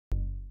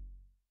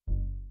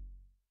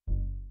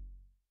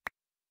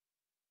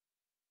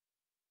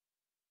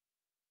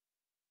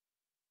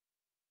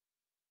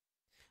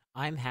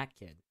I'm Hat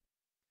Kid.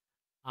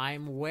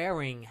 I'm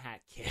wearing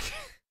Hat Kid.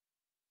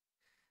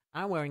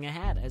 I'm wearing a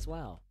hat as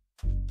well.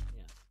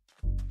 Yeah.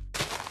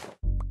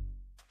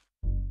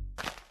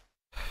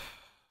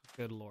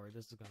 Good lord,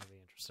 this is going to be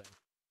interesting.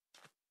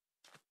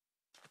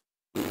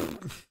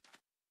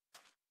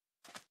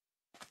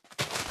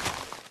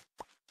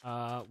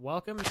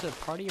 Welcome to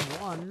Party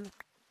of One.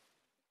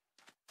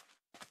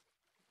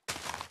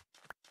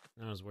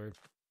 That was weird.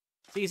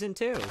 Season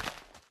 2,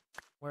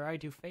 where I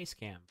do face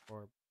cam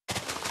for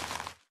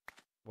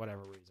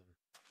whatever reason.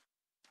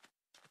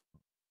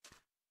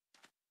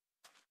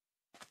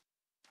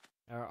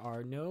 There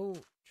are no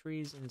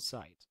trees in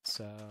sight,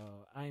 so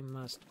I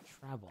must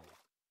travel.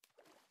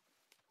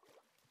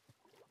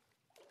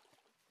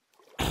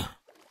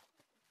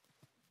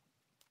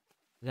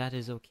 That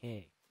is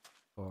okay,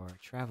 for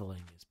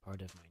traveling is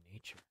part of my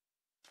nature.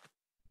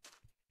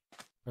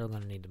 We're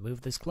going to need to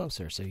move this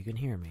closer so you can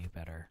hear me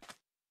better.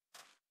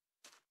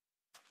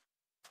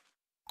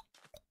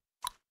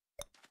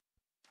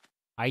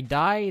 I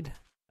died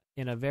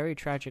in a very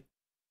tragic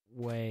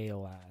way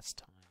last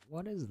time.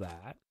 What is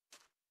that?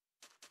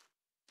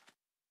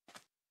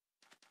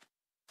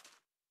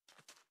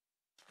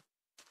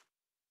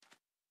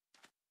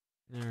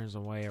 There's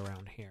a way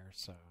around here,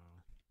 so...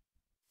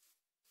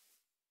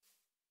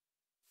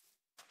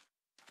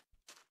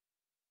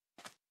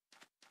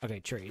 Okay,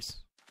 trees.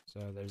 So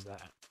there's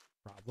that.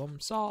 Problem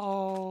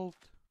solved!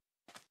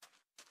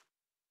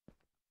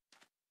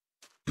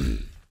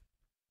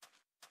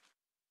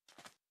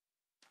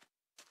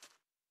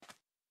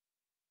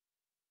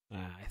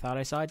 I thought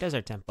I saw a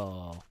desert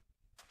temple.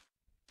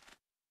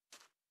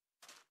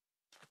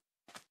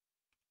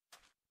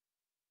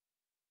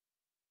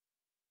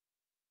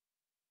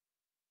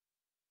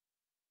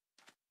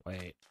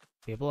 Wait,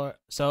 people are...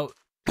 So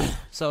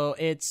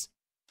it's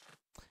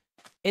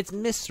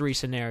mystery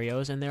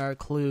scenarios, and there are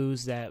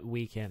clues that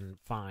we can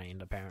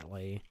find,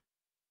 apparently,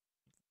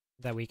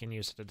 that we can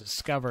use to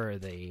discover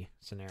the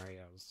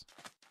scenarios.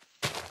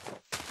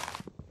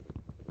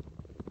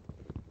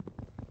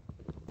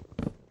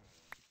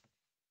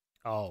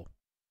 Oh.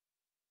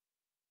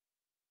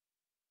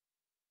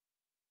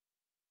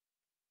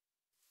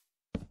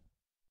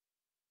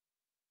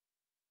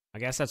 I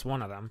guess that's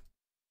one of them.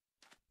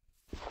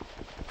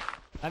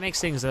 That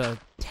makes things a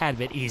tad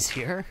bit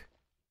easier,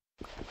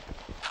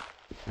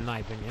 in my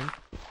opinion.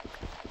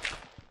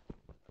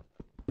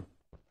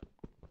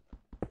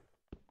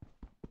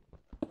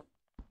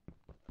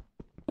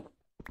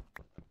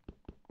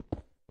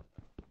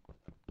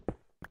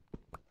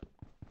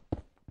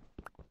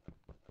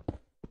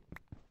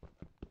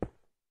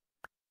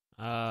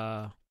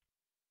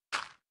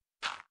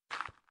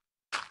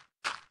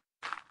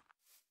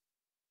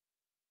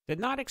 Did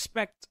not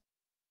expect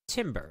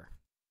timber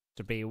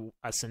to be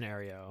a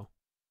scenario,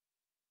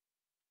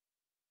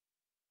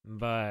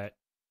 but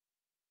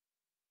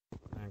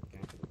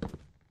okay.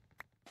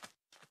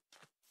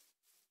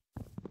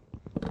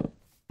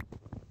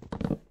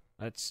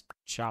 Let's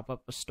chop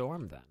up a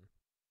storm then.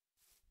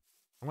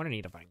 I'm gonna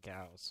need to find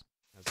cows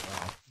as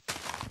well.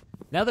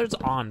 Nether's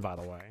on, by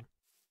the way.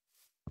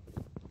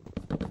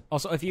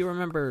 Also, if you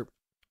remember...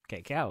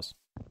 Okay, cows.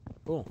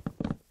 Cool.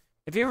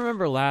 If you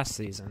remember last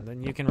season,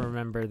 then you can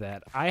remember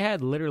that I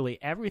had literally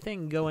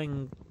everything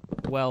going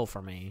well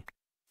for me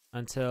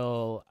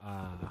until,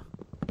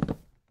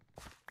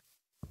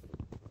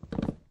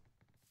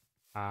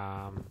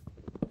 I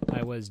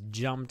was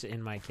jumped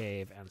in my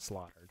cave and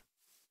slaughtered.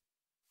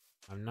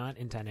 I'm not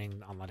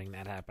intending on letting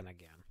that happen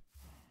again.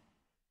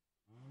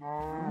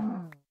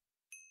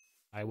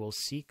 I will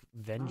seek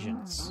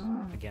vengeance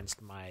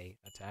against my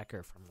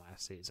attacker from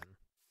last season.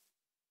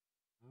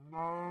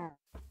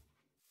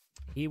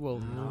 He will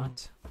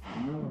not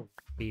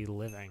be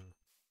living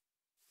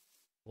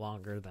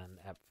longer than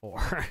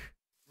Ep4.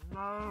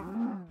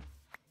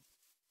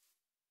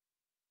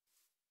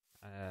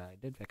 I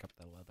did pick up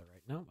the leather,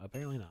 right? No,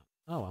 apparently not.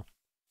 Oh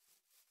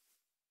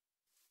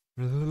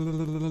well.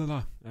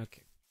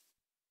 Okay.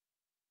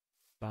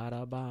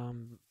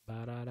 Ba-da-bum,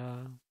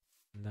 ba-da-da,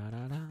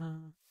 da-da-da,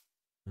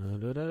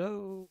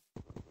 da-da-da-do.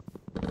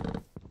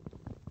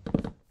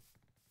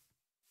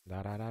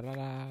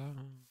 Da-da-da-da-da.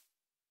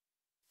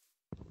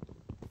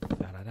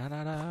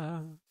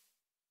 Da-da-da-da-da.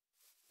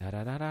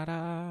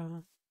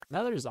 Da-da-da-da-da.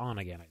 Nether's on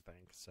again, I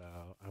think, so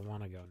I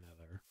want to go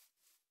Nether.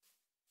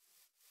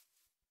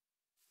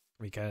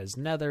 Because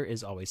Nether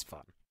is always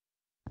fun.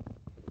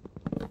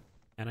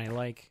 And I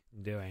like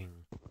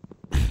doing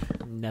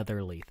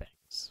netherly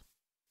things.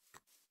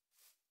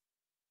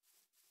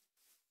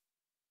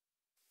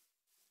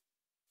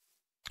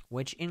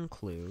 Which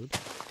include...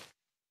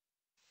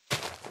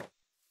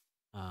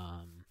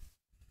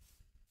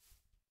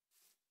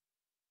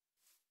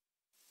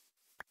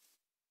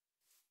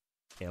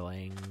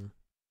 killing...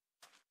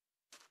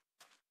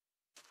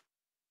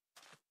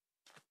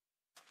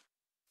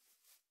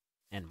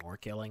 and more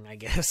killing, I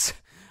guess.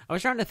 I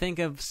was trying to think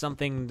of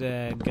something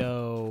to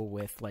go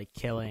with, like,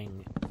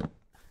 killing...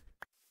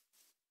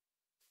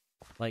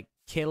 like,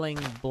 killing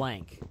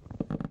blank.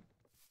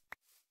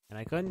 And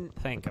I couldn't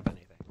think of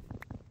anything.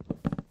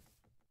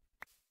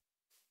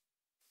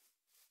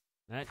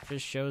 That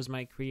just shows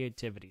my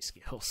creativity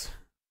skills.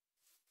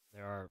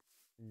 There are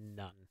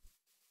none.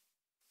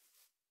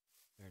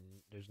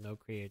 There's no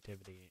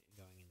creativity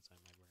going inside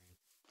my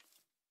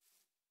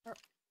brain.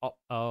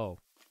 Oh.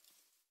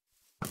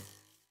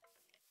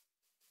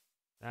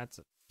 That's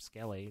a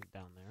skelly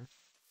down there.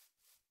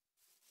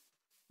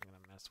 I'm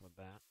gonna mess with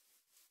that.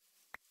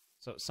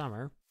 So,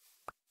 summer.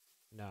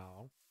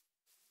 No.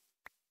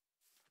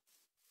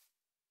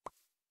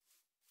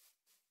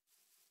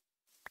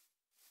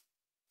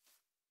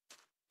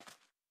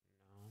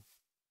 No.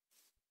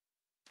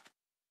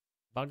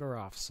 Bugger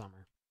off,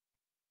 summer.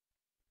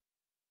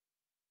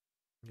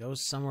 Go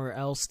somewhere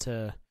else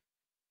to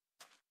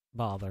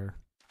bother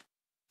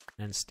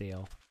and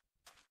steal.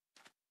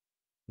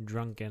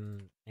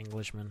 Drunken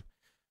Englishman.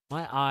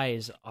 My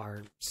eyes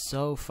are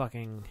so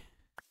fucking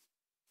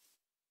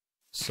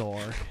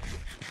sore.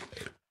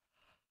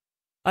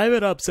 I've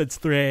been up since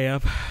 3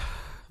 a.m.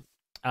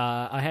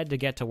 I had to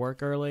get to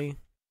work early,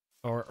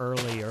 or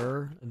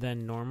earlier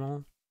than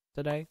normal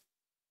today.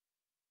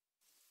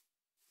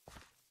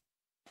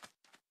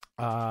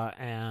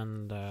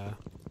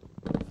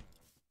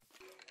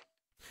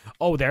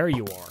 Oh, there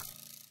you are.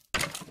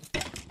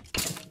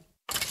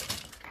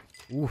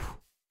 Oof.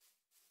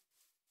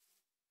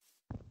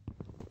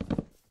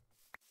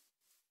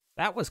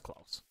 That was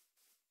close.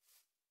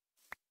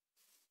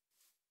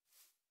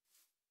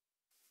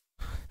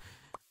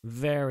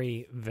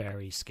 Very,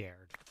 very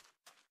scared.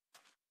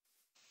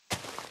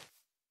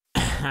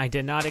 I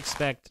did not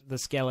expect the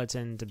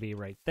skeleton to be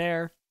right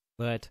there,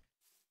 but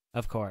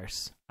of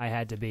course, I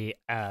had to be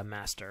a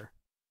master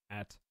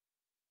at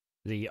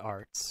the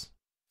arts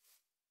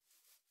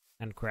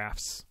and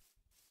crafts.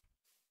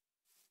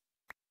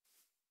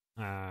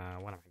 What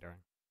am I doing?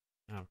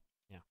 Oh,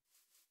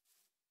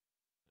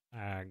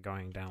 yeah.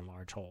 Going down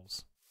large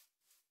holes.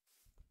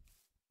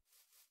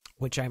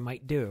 Which I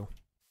might do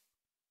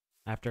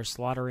after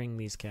slaughtering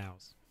these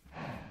cows.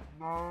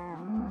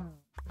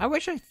 I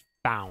wish I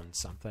found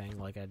something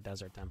like a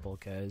desert temple,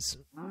 because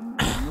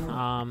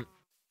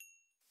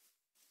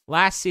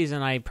last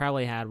season I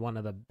probably had one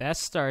of the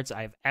best starts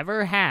I've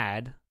ever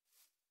had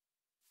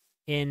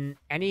in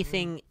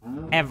anything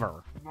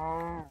ever.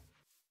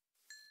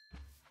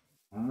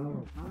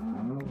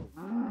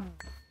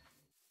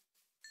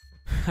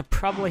 I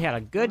probably had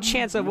a good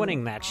chance of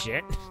winning that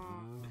shit.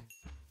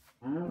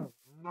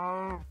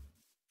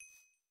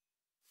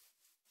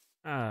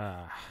 Oh.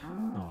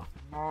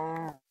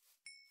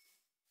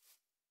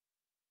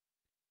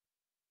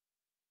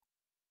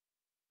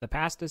 The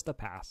past is the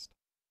past.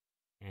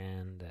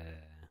 And,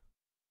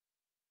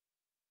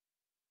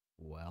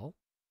 well.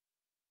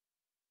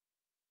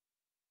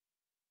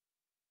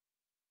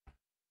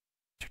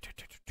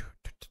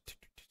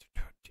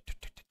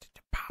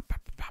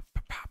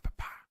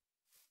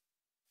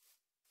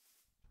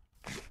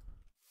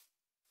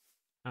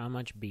 How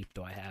much beef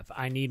do I have?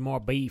 I need more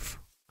beef.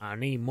 I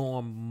need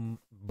more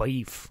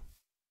beef.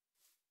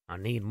 I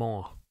need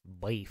more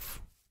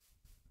beef.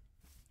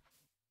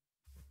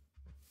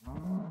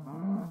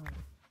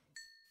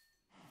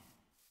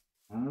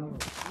 I'm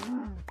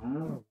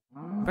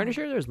pretty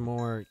sure there's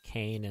more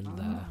cane in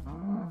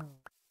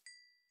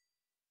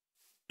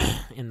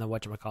the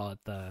whatchamacallit,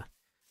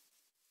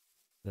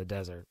 the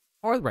desert.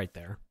 Or right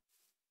there.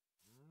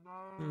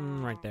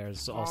 Right there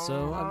is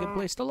also a good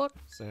place to look.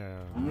 So,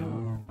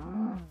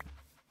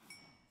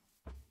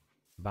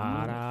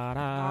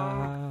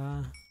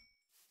 ba-da-da.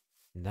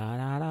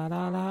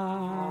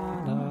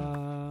 Da-da-da-da-da.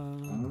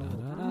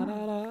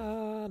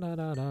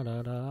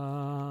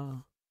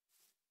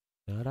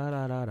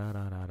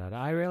 Da-da-da-da-da-da.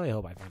 I really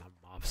hope I find a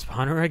mob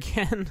spawner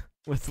again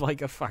with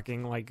like a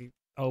fucking like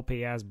OP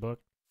ass book.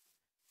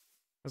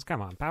 Let's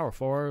come on, power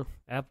 4,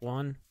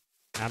 F1,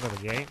 out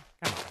of the gate.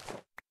 Come on.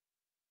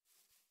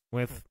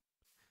 With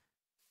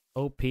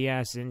OP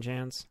ass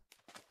enchants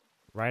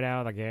right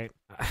out of the gate.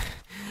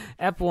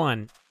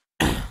 F1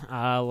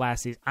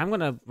 last season. I'm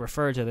gonna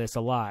refer to this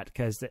a lot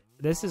because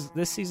this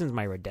season's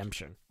my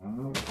redemption.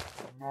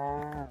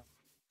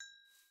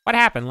 What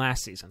happened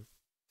last season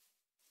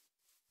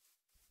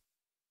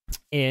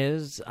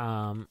is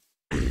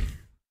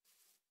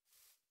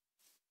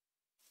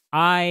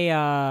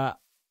I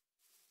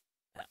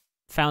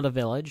found a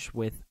village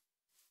with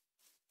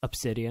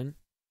obsidian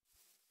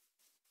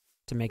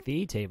to make the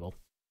E-table.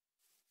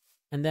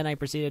 And then I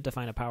proceeded to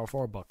find a Power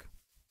 4 book.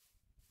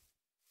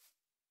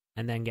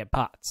 And then get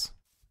pots.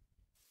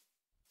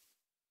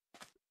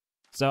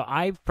 So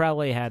I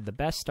probably had the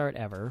best start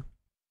ever.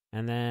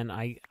 And then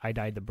I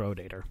died the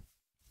Brodator.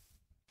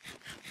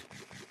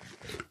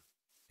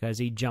 Because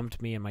he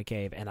jumped me in my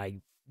cave and I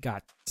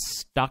got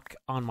stuck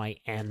on my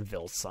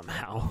anvil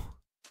somehow.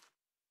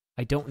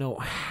 I don't know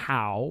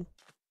how.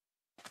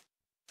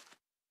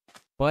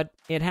 But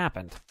it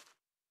happened.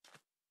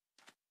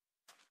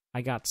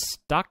 I got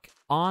stuck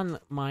on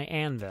my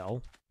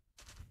anvil,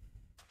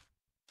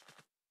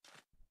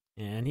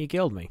 and he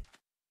killed me.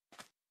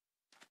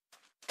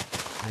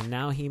 And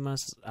now he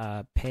must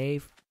pay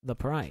the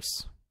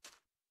price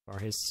for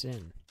his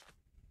sin.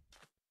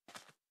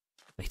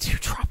 They do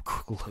drop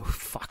glue.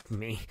 Fuck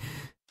me.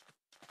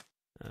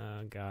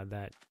 Oh god,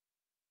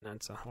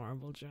 that's a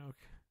horrible joke.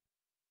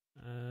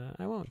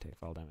 I won't take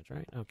fall damage,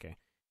 right? Okay.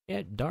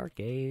 Yeah, dark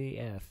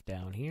AF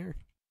down here.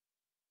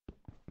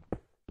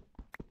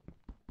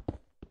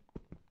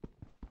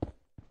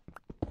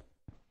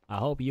 I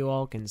hope you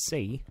all can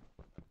see.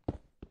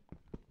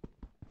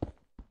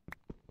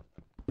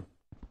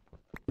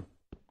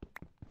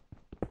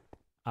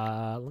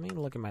 Let me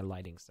look at my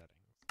lighting settings.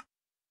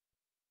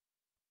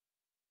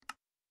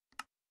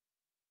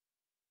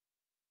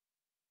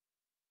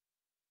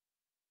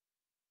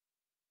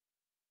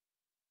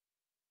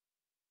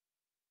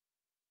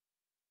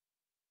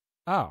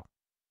 Oh.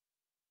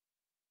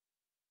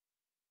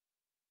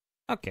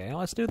 Okay,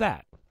 let's do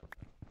that.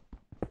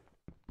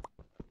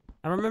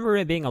 I remember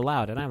it being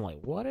allowed, and I'm like,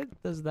 what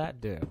does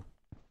that do?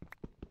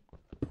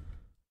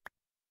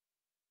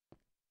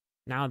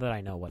 Now that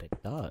I know what it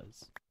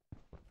does.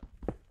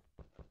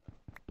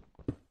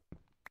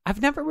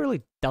 I've never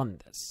really done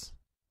this.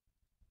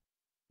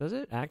 Does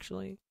it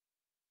actually?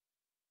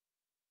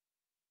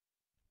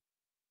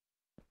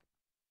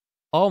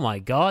 Oh my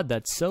god,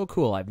 that's so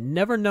cool. I've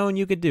never known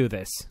you could do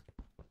this.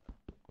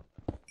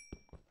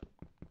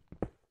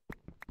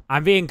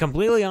 I'm being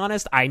completely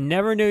honest, I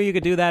never knew you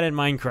could do that in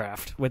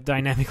Minecraft with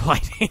dynamic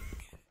lighting.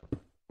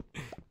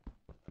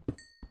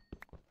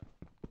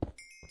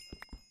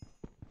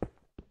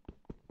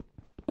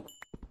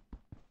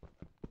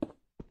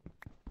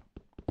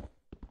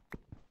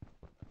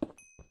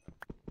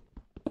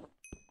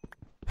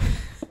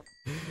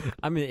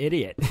 I'm an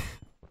idiot.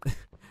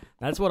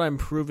 That's what I'm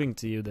proving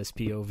to you, this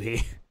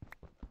POV.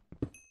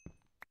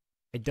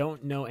 I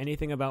don't know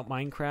anything about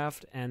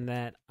Minecraft, and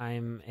that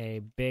I'm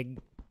a big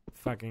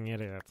fucking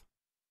idiot.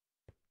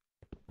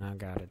 Oh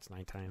god, it's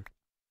nighttime.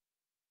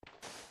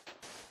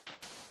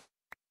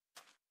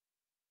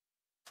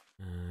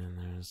 And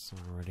there's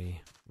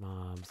already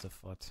mobs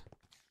afoot.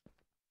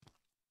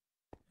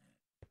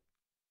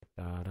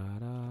 Da da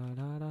da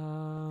da da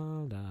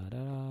da da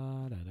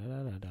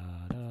da da da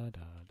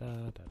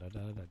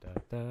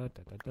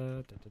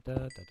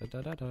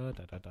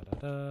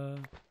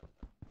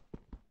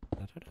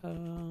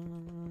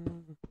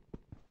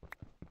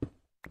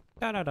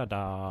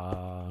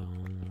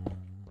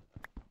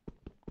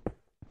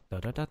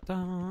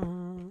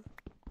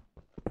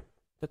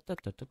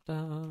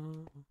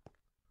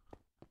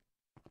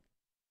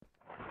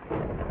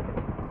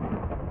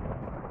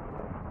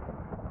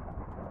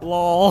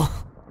LOL.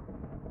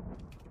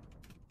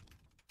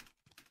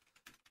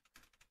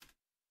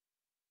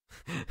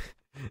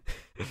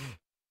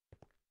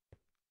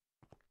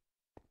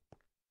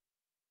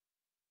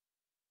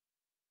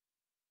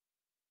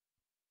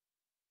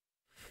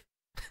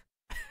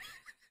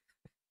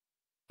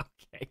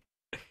 Okay.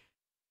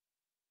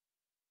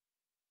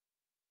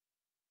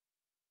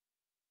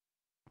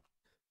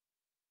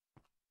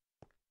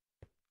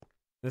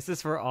 This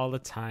is for all the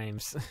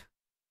times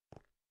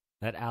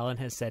that Alan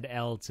has said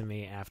L to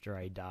me after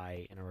I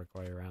die in a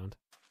recorded round.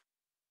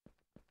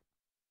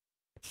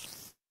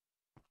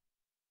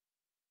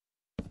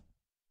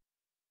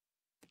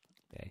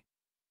 Okay.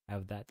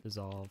 Have that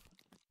dissolve.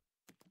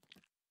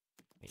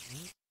 Wait,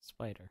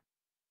 spider.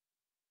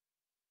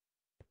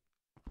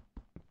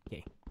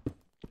 Okay.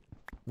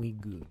 We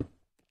good,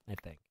 I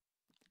think.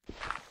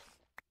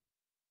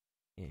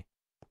 Yeah.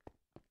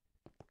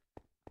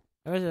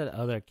 There's that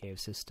other cave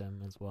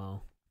system as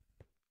well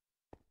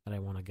that I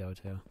want to go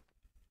to.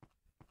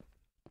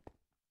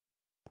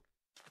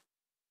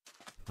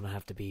 I'm gonna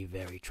have to be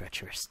very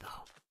treacherous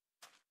though.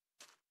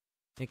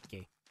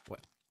 Okay.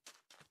 What?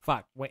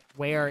 Fuck. Wait.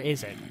 Where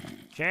is it?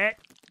 Shit.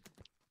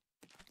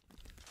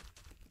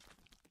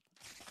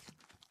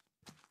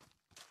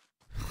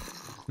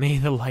 May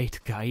the light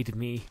guide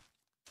me.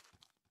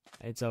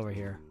 It's over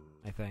here,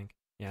 I think.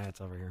 Yeah,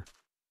 it's over here.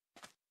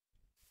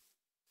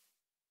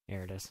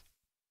 Here it is.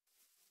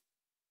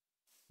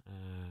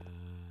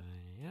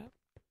 Yep.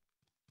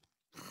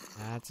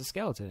 That's a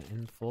skeleton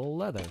in full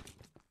leather.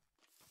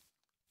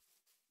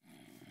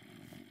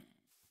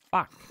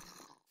 Fuck.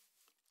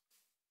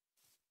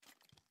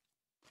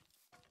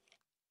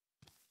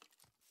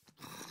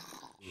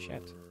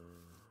 Shit.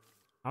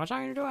 How much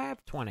iron do I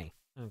have? 20.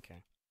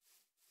 Okay.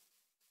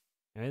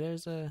 Maybe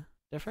there's a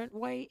different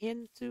way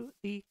into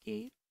the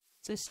cave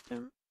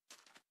system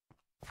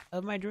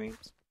of my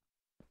dreams.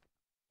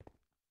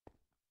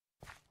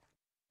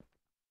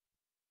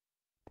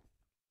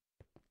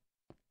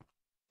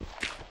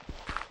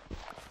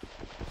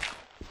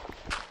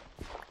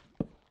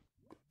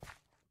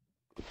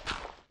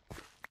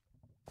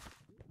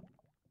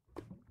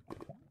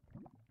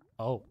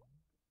 Oh.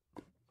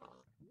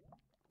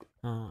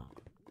 Oh.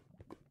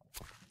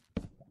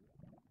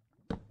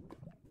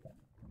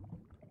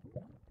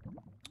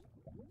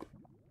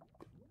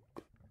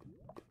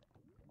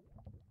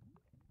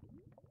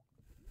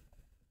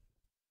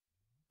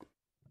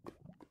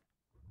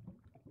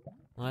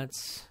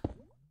 Let's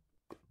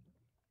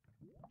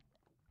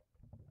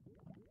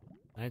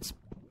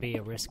be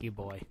a risky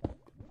boy.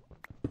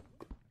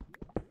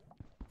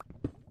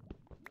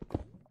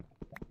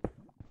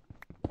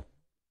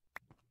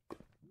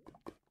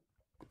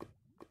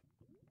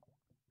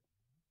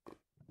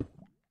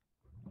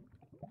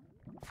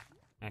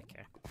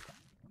 Okay.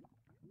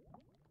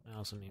 I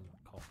also need more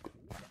coal.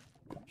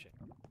 Shit.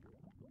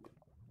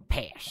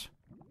 Pass.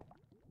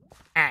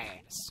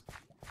 Ass.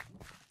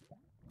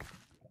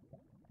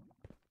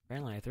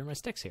 Apparently I threw my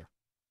sticks here.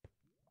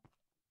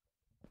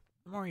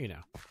 The more you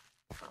know.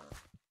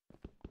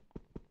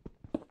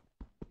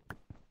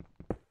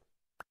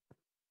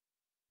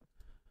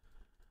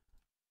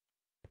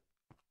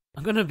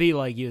 I'm gonna be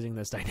like using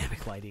this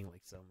dynamic lighting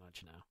like so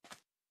much now.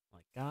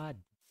 Like, god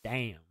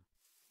damn.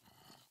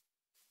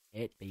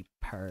 It be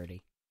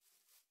purty.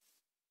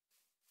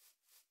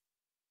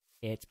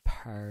 It's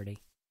purty.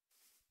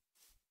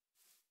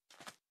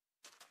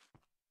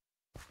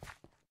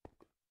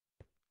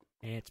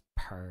 It's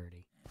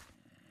purty.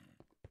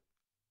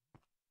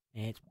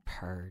 It's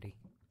purty.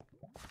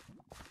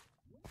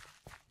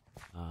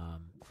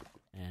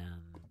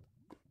 And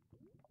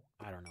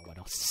I don't know what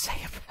else to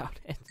say about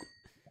it.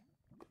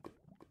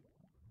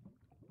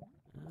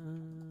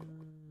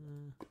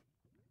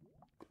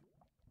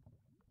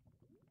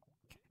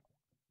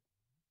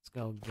 Let's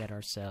go get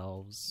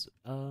ourselves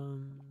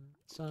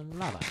some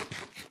lava.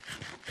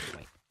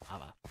 Wait,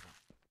 lava.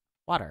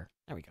 Water.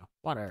 There we go.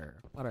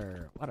 Water.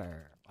 Water.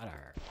 Water.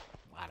 Water.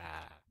 Water.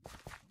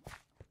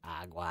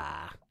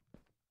 Agua.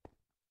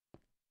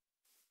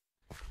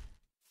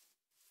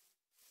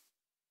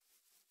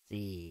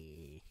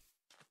 See.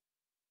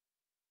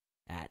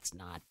 That's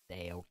not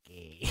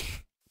a-okay.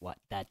 What?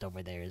 That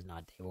over there is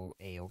not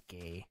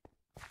a-okay.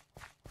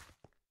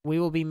 We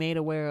will be made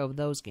aware of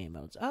those game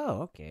modes.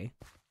 Oh, okay.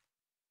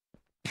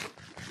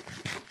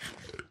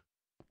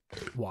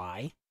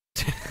 Why?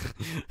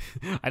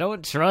 I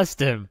don't trust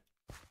him.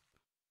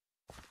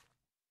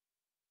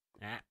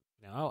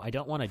 No, I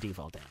don't want a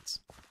default dance.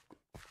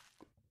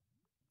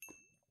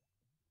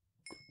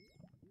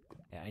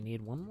 Yeah, I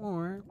need one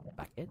more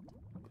bucket.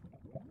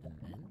 And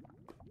then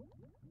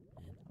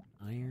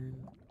an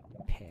iron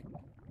pick.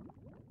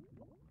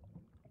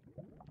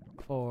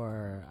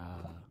 For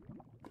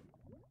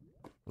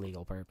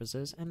legal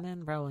purposes. And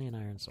then probably an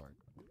iron sword.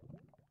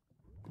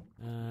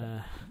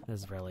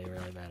 This is really a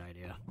really bad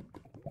idea.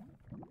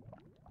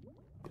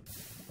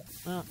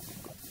 Well.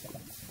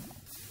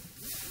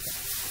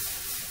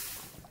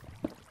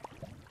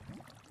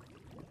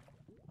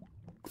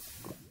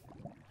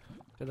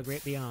 To the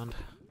great beyond.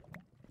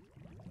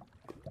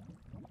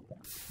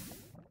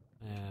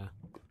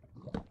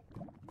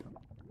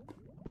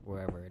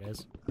 Wherever it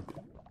is.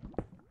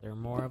 There are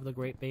more of the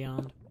great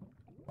beyond?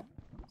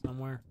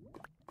 Somewhere?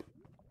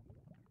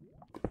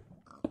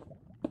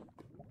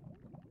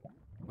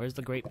 Where's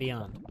the great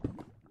beyond?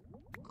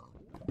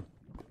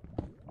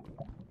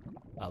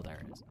 Oh, there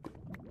it is.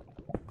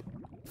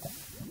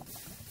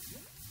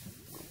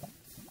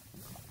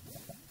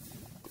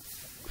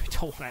 I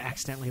don't want to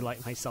accidentally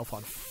light myself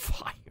on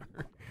fire.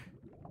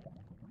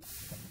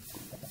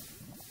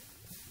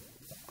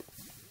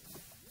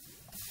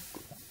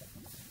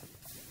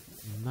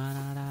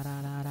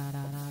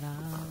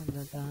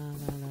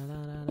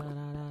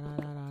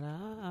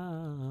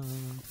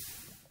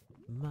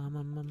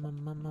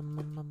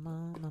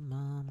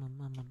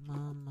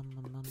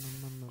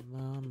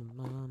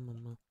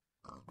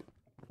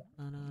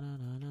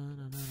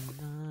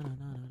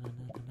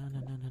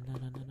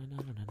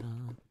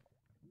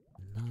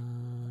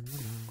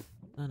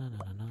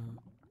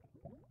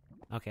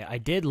 Okay, I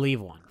did leave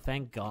one.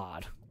 Thank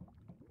God.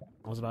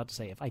 I was about to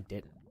say, if I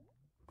didn't.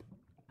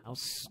 How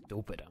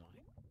stupid am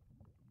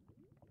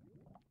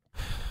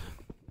I?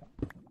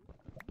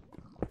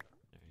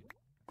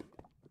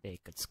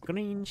 Take a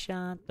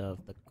screenshot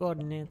of the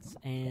coordinates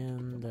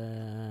and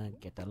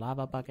get the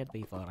lava bucket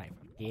before I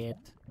forget.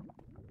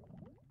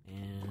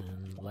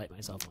 And light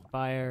myself on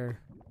fire.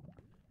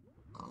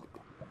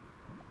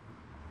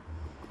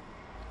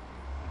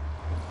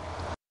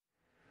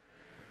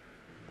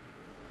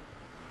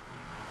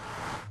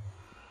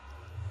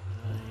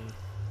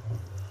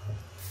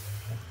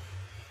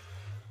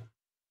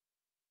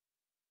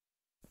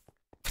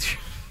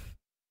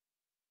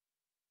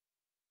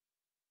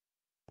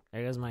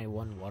 There goes my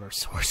one water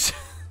source.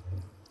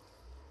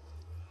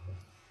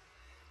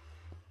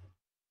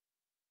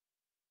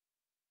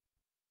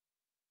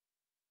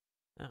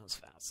 That was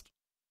fast.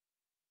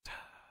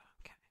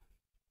 Okay.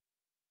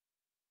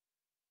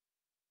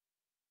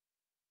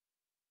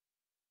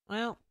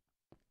 Well.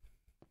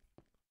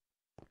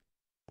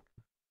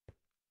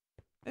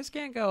 This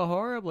can't go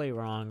horribly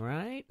wrong,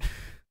 right?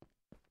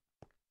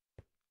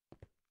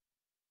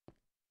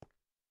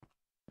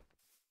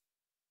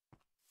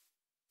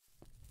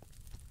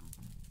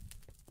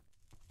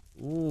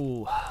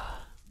 Ooh.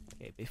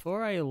 Okay,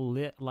 before I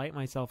light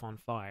myself on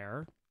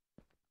fire,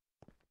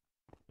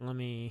 let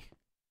me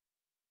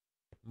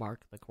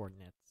mark the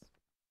coordinates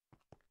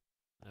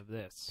of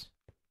this.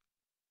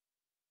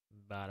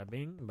 Bada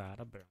bing, bada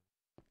boom.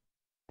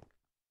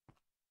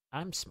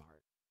 I'm smart.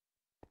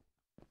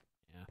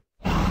 Yeah.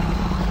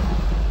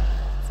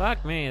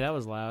 Fuck me, that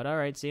was loud.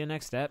 Alright, see you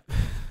next step.